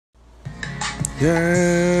yeah.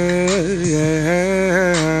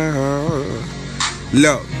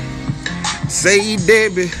 Look, say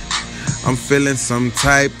Debbie, I'm feeling some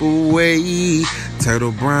type of way.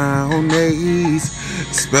 Turtle brownies,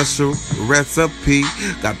 special recipe.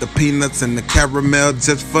 Got the peanuts and the caramel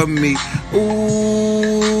just for me. Ooh,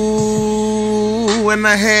 and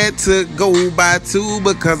I had to go buy two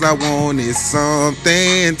because I wanted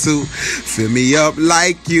something to fill me up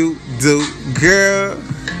like you do, girl.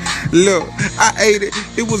 Look, I ate it.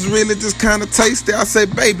 It was really just kind of tasty. I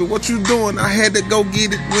said, baby, what you doing? I had to go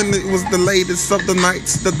get it when it was the latest of the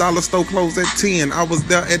nights. The dollar store closed at 10. I was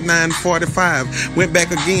there at 9:45. Went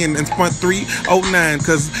back again and spent $3.09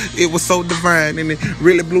 because it was so divine and it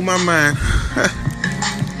really blew my mind.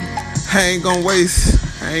 I ain't gonna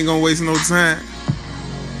waste no time.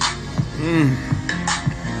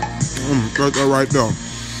 Got that right there.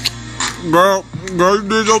 Girl, you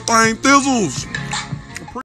did your thing, Thizzles.